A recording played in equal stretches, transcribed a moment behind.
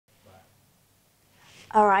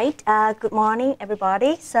All right, good morning,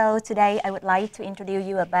 everybody. So today I would like to introduce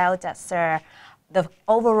you about the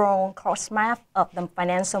overall course map of the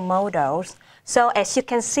financial models. So as you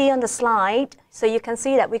can see on the slide, so you can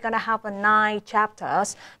see that we're going to have 9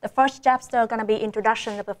 chapters. The first chapter is going to be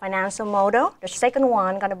introduction of the financial model. The second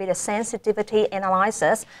one going to be the sensitivity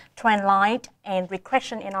analysis, trend line, and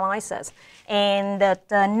regression analysis. And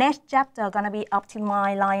the next chapter is going to be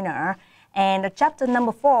optimize liner. And the chapter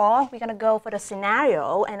number 4, we're going to go for the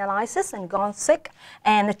scenario analysis and gone sick.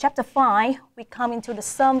 And the chapter 5, we come into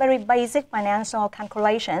some very basic financial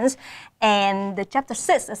calculations. And the chapter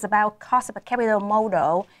 6 is about cost of capital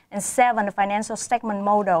model. And 7, the financial statement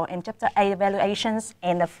model. And chapter 8, evaluations.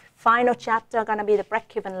 And the final chapter going to be the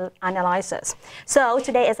break-even analysis. So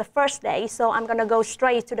today is the first day, so I'm going to go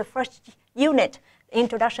straight to the first unit,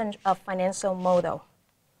 introduction of financial model.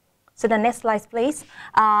 So the next slide, please.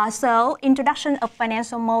 So introduction of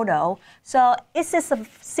financial model. So this is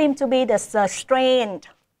seem to be the strange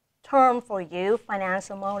term for you,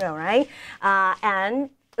 financial model, right? And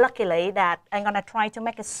luckily that I'm going to try to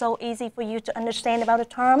make it so easy for you to understand about the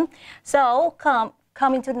term. So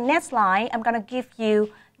coming to the next slide, I'm going to give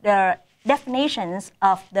you the definitions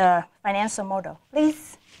of the financial model,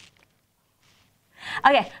 please.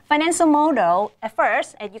 Okay, financial model, at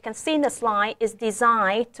first, as you can see in the slide, is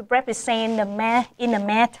designed to represent in the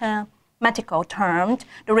mathematical terms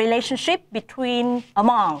the relationship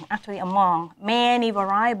among many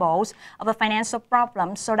variables of a financial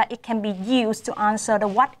problem so that it can be used to answer the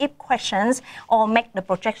what-if questions or make the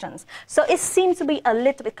projections. So it seems to be a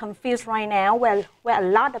little bit confused right now where a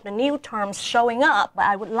lot of the new terms showing up, but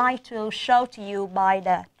I would like to show to you by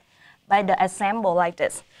the example like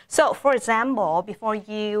this. So, for example, before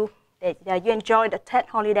you enjoy the ThS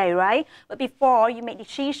holiday, right? But before you make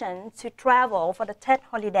decision to travel for the ThS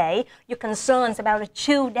holiday, you're concerned about the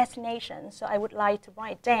 2 destinations. So I would like to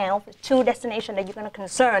write down the 2 destinations that you're going to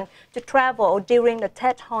concern to travel during the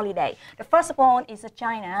ThS holiday. The first one is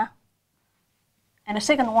China, and the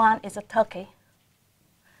second one is Turkey.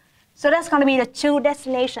 So that's going to be the 2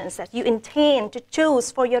 destinations that you intend to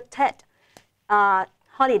choose for your ThS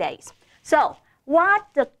holidays. So what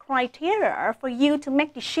the criteria for you to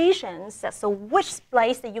make decisions as to which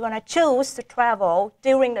place that you're going to choose to travel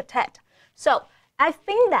during the ThS? So I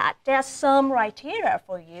think that there's some criteria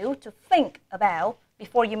for you to think about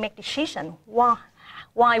before you make decision.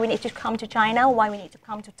 Why we need to come to China, why we need to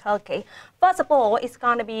come to Turkey. First of all, it's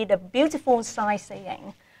going to be the beautiful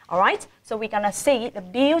sightseeing. All right, so we're going to see the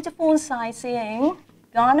beautiful sightseeing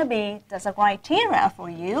going to be the criteria for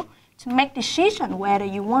you to make decision whether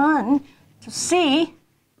you want to see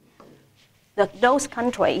those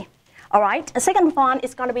countries. All right. The second one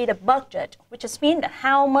is going to be the budget, which is mean that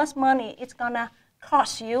how much money it's going to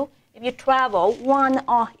cost you if you travel one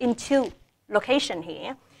or in 2 locations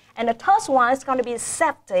here. And the third one is going to be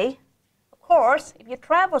safety. Of course, if you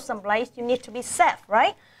travel someplace, you need to be safe,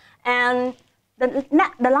 right? And the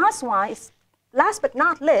last one is, last but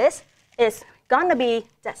not least, is going to be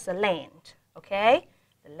just the land. Okay,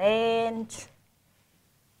 the land.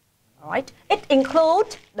 All right. It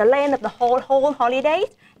includes the length of the whole holiday,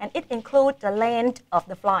 and it includes the length of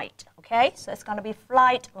the flight. Okay, so it's going to be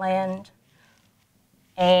flight length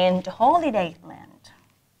and holiday length.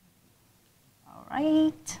 All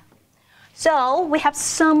right. So we have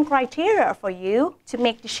some criteria for you to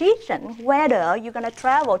make decision whether you're going to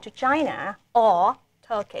travel to China or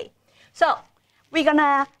Turkey. So we're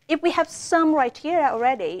gonna, if we have some criteria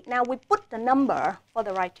already, now we put the number for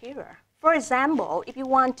the criteria. For example, if you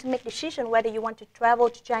want to make a decision whether you want to travel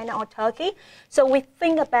to China or Turkey, so we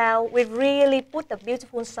really put the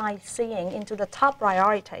beautiful sightseeing into the top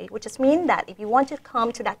priority, which just means that if you want to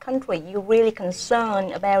come to that country, you're really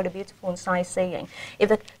concerned about the beautiful sightseeing. If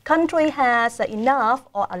the country has enough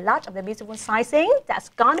or a lot of the beautiful sightseeing, that's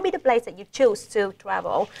going to be the place that you choose to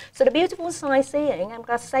travel. So the beautiful sightseeing, I'm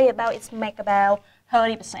going to say it's make about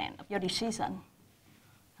 30% of your decision.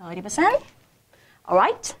 30%. All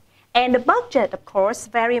right. And the budget, of course,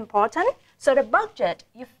 very important. So the budget,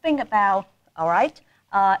 you think about, all right,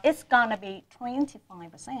 it's going to be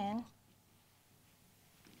 25%.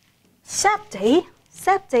 Safety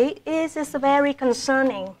is very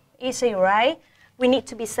concerning issue, right? We need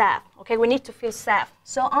to be safe, okay? We need to feel safe.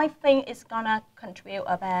 So I think it's going to contribute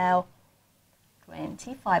about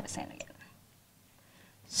 25% again.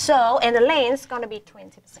 So, and the length is going to be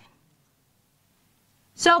 20%.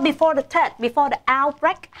 So before the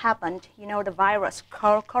outbreak happened, you know, the virus,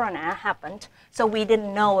 corona happened, so we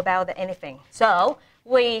didn't know about anything. So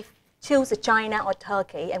we chose China or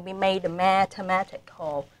Turkey, and we made the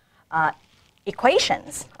mathematical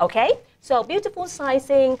equations, okay? So beautiful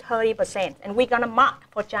sizing, 30%. And we're going to mark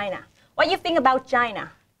for China. What do you think about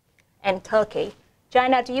China and Turkey?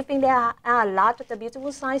 China, do you think there are a lot of the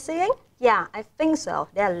beautiful sightseeing? Yeah, I think so.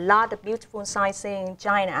 There are a lot of beautiful sightseeing in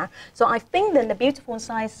China. So I think that the beautiful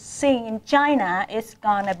sightseeing in China is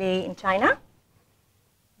going to be in China.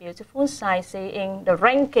 Beautiful sightseeing, the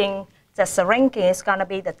ranking, that's the ranking is going to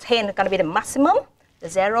be the 10 is going to be the maximum. The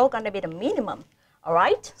 0 is going to be the minimum. All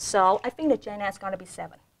right? So I think that China is going to be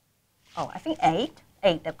 7. Oh, I think 8.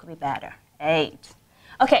 8, that could be better. 8.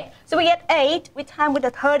 Okay, so we get 8. We time with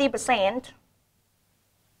the 30%.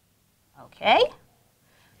 Okay,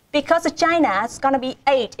 because China is going to be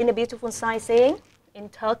 8 in the beautiful sightseeing in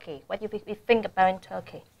Turkey. What do you think about in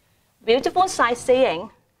Turkey? Beautiful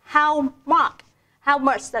sightseeing, how much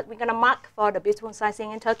that we're going to mark for the beautiful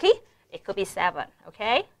sightseeing in Turkey? It could be 7,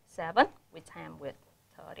 okay? 7, we time with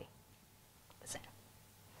 30%.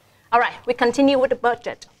 All right, we continue with the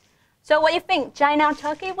budget. So what do you think, China or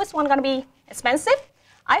Turkey, which one going to be expensive?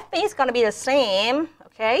 I think it's going to be the same,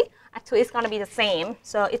 okay? Actually, it's going to be the same.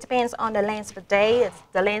 So it depends on the length of the day, it's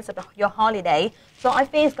the length of your holiday. So I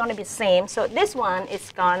think it's going to be the same. So this one is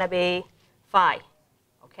going to be 5,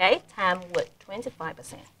 okay? Time with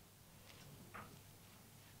 25%.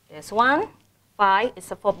 This one, 5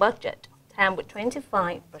 is for budget. Time with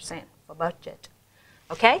 25% for budget.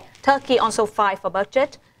 Okay? Turkey also 5 for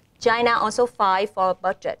budget. China also 5 for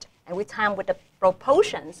budget. And we time with the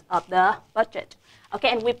proportions of the budget. Okay,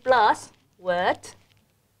 and we plus with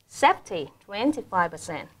safety,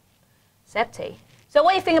 25%. Safety. So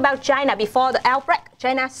what do you think about China before the outbreak?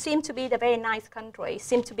 China seemed to be the very nice country,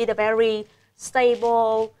 seemed to be the very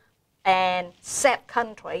stable and safe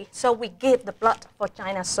country. So we give the blood for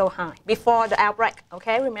China so high before the outbreak.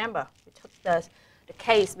 Okay, remember, we took the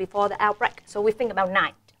case before the outbreak. So we think about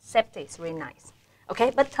night. Safety is really nice.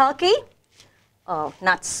 Okay, but Turkey, oh,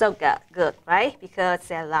 not so good, right? Because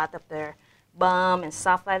there are a lot of the bomb and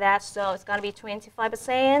stuff like that. So it's going to be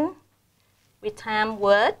 25%. We time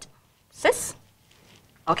with 6.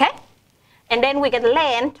 Okay? And then we get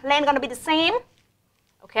land. Land going to be the same.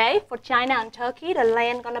 Okay? For China and Turkey, the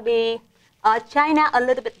land going to be China a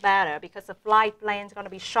little bit better because the flight plane is going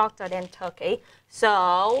to be shorter than Turkey.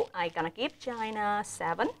 So I'm going to give China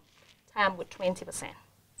 7 time with 20%.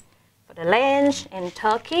 For the land in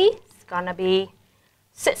Turkey, it's going to be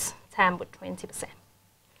 6 time with 20%.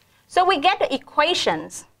 So we get the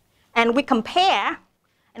equations and we compare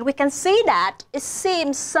and we can see that it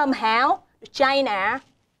seems somehow China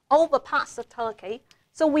overpassed Turkey.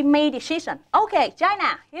 So we made a decision. Okay,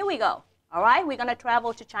 China, here we go. All right, we're going to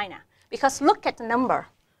travel to China. Because look at the number,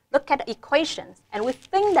 look at the equations, and we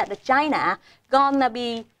think that the China going to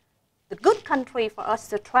be the good country for us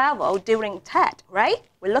to travel during ThS, right?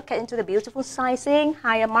 We look into the beautiful sizing,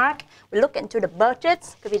 higher mark. We look into the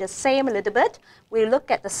budgets, could be the same a little bit. We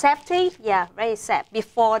look at the safety, yeah, very safe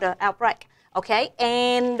before the outbreak, okay?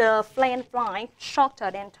 And the plane flight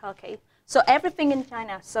shorter than Turkey. So everything in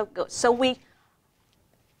China is so good. So we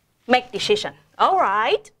make decision. All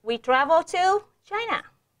right, we travel to China.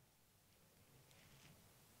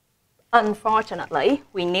 Unfortunately,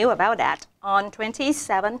 we knew about that on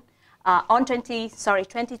 22nd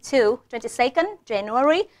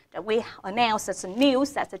January, that we announced as a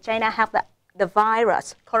news that China have the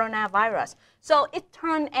virus, coronavirus. So it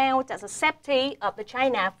turned out that the safety of the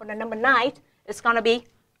China for the number 9 is going to be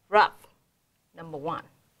rough, number 1.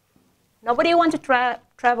 Nobody wants to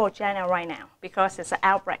travel China right now because it's an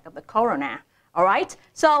outbreak of the corona. All right?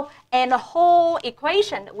 So, and the whole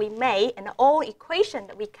equation that we made and the whole equation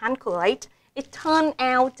that we calculate, it turned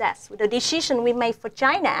out that with the decision we made for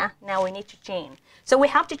China, now we need to change. So we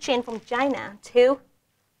have to change from China to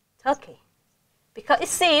Turkey. Because it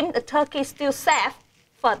seems that Turkey is still safe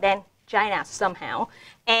than China somehow.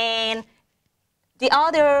 And the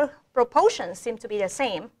other proportions seem to be the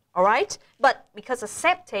same, all right? But because the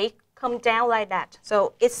safety come down like that,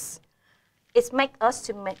 so it's make us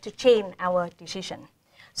to change our decision.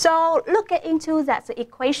 So look into that the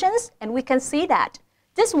equations, and we can see that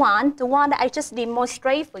this one, the one that I just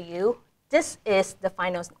demonstrate for you, this is the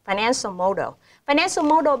financial model. Financial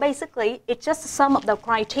model basically, it's just some of the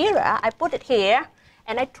criteria. I put it here,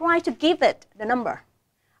 and I try to give it the number.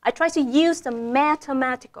 I try to use the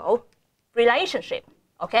mathematical relationship,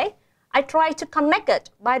 okay? I try to connect it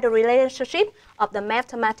by the relationship of the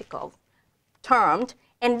mathematical term,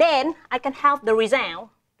 and then I can have the result,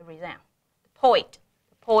 the point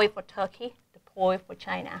for Turkey, the point for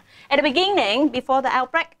China. At the beginning, before the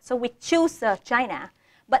outbreak, so we choose China.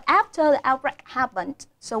 But after the outbreak happened,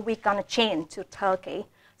 so we're going to change to Turkey.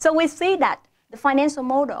 So we see that the financial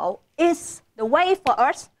model is the way for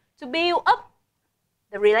us to build up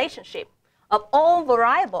the relationship of all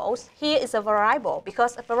variables. Here is a variable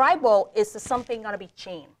because a variable is something going to be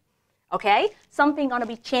changed. Okay? Something going to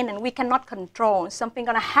be changed and we cannot control. Something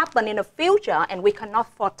going to happen in the future and we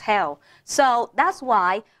cannot foretell. So that's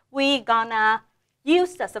why we're going to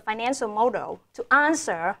use as a financial model to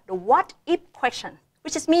answer the what-if question,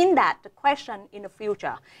 which is mean that the question in the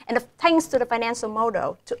future. And thanks to the financial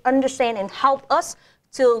model to understand and help us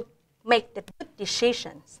to make the good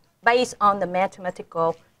decisions based on the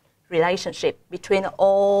mathematical relationship between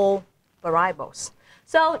all variables.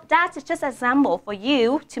 So that's just an example for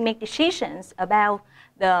you to make decisions about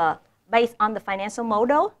based on the financial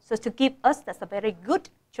model. So to give us that's a very good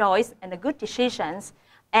choice and a good decisions.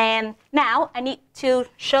 And now I need to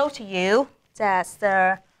show to you that's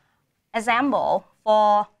the example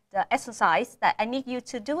for the exercise that I need you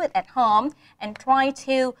to do it at home and try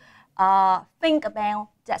to think about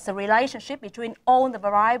that's the relationship between all the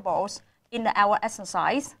variables in our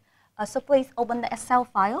exercise. So please open the Excel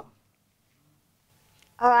file.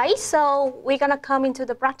 All right, so we're gonna come into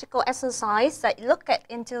the practical exercise that look at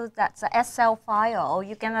into that's the Excel file.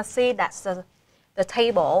 You're gonna see that's the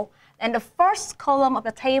table. And the first column of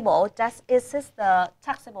the table, that is the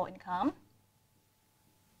taxable income.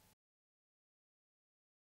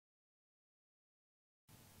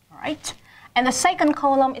 All right, and the second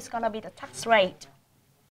column is gonna be the tax rate.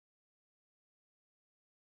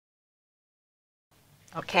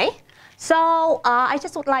 Okay, so I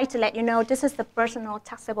just would like to let you know this is the personal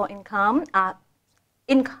taxable income, and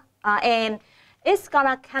it's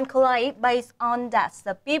gonna calculate based on that's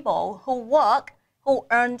the people who work, who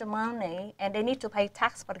earn the money, and they need to pay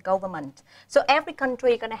tax for the government. So every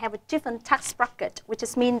country is gonna have a different tax bracket, which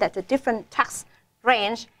is mean that the different tax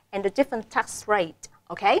range and the different tax rate.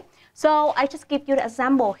 Okay, so I just give you the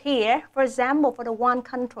example here. For example, for the one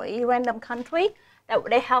country, random country, that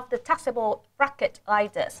they have the taxable bracket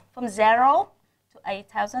like this, from 0 to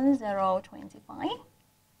 8,025,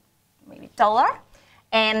 maybe dollar,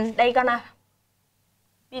 and they're gonna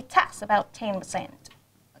be taxed about 10%.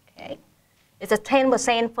 Okay, it's a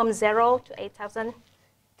 10% from 0 to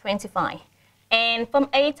 8,025, and from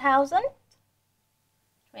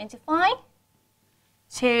 8,025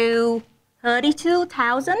 to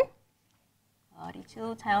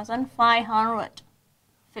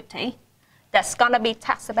 32,550. That's going to be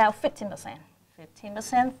taxed about 15%.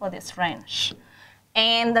 15% for this range.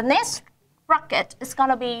 And the next bracket is going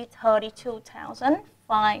to be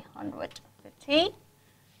 32,550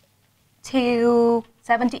 to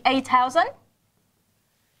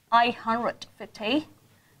 78,850.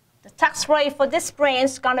 The tax rate for this range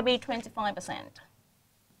is going to be 25%.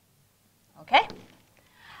 Okay?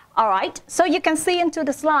 All right, so you can see into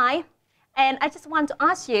the slide, and I just want to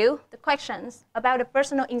ask you the questions about the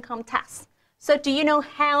personal income tax. So do you know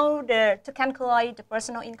how to calculate the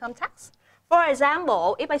personal income tax? For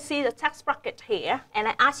example, if I see the tax bracket here, and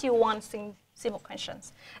I ask you one simple question.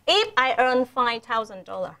 If I earn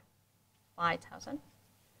 $5,000, 5,000.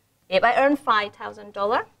 If I earn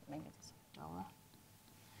 $5,000, maybe this dollar.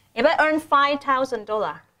 If I earn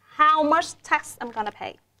 $5,000, how much tax I'm gonna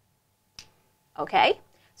pay? Okay,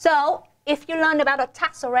 so if you learned about the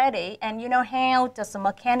tax already and you know how there's a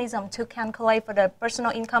mechanism to calculate for the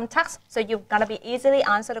personal income tax, so you're gonna be easily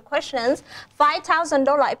answer the questions.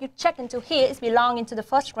 $5,000, if you check into here, it's belonging to the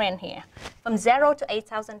first range here, from 0 to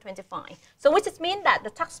 8,025. So which is mean that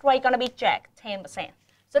the tax rate gonna be checked 10%.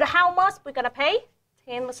 So how much we're gonna pay?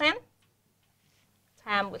 10%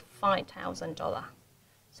 times with $5,000.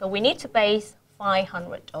 So we need to pay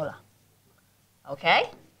 $500. Okay,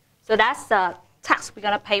 so that's the tax we're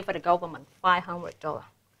going to pay for the government, $500.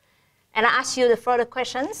 And I ask you the further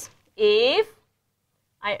questions. If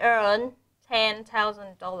I earn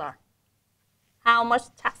 $10,000, how much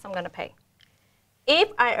tax I'm going to pay?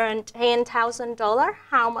 If I earn $10,000,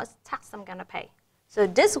 how much tax I'm going to pay? So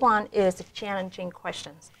this one is a challenging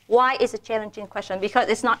question. Why is it a challenging question? Because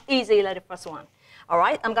it's not easy like the first one. All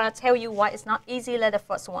right, I'm going to tell you why it's not easy like the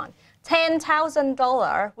first one.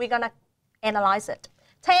 $10,000, we're going to analyze it.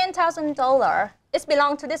 $10,000, it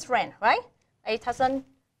belongs to this range, right?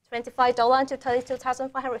 $8,025 to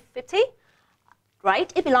 $32,550,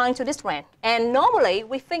 right? It belongs to this range. And normally,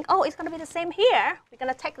 we think, oh, it's going to be the same here. We're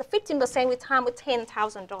going to take the 15% with time with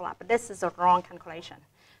 $10,000, but this is a wrong calculation.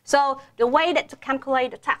 So the way that to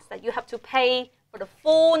calculate the tax that you have to pay for the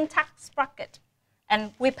full tax bracket,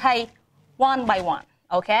 and we pay one by one,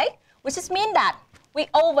 okay? Which is mean that we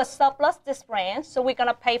over surplus this range, so we're going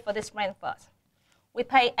to pay for this range first. We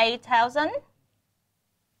pay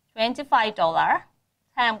 $8,025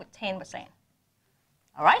 times with 10%.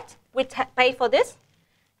 All right, we pay for this,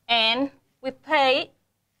 and we pay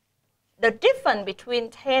the difference between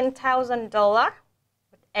 $10,000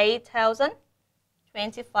 with $8,000,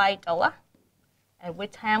 $25, and we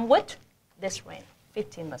time with this range,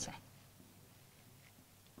 15%.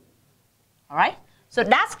 All right? So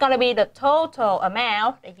that's going to be the total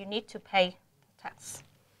amount that you need to pay tax.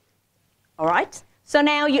 All right? So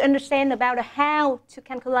now you understand about how to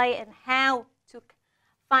calculate and how to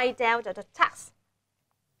find out the tax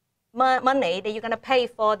money that you're going to pay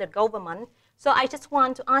for the government. So I just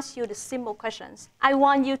want to ask you the simple questions. I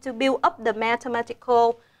want you to build up the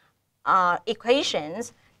mathematical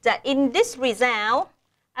equations that in this result,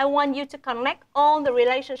 I want you to connect all the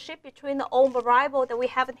relationship between the old variable that we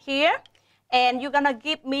have here, and you're going to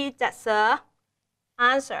give me that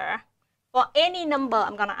answer for any number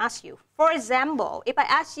I'm going to ask you. For example, if I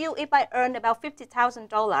ask you if I earn about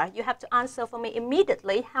 $50,000, you have to answer for me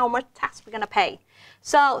immediately how much tax we're going to pay.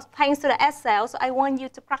 So thanks to the Excel, so I want you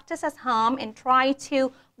to practice at home and try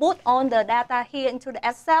to put on the data here into the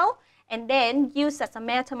Excel and then use as a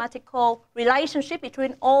mathematical relationship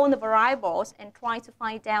between all the variables and try to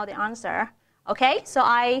find out the answer. Okay, so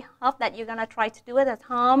I hope that you're going to try to do it at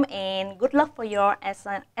home, and good luck for your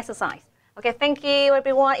exercise. Okay, thank you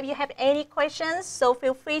everyone. If you have any questions, so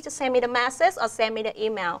feel free to send me the message or send me the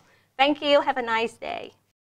email. Thank you. Have a nice day.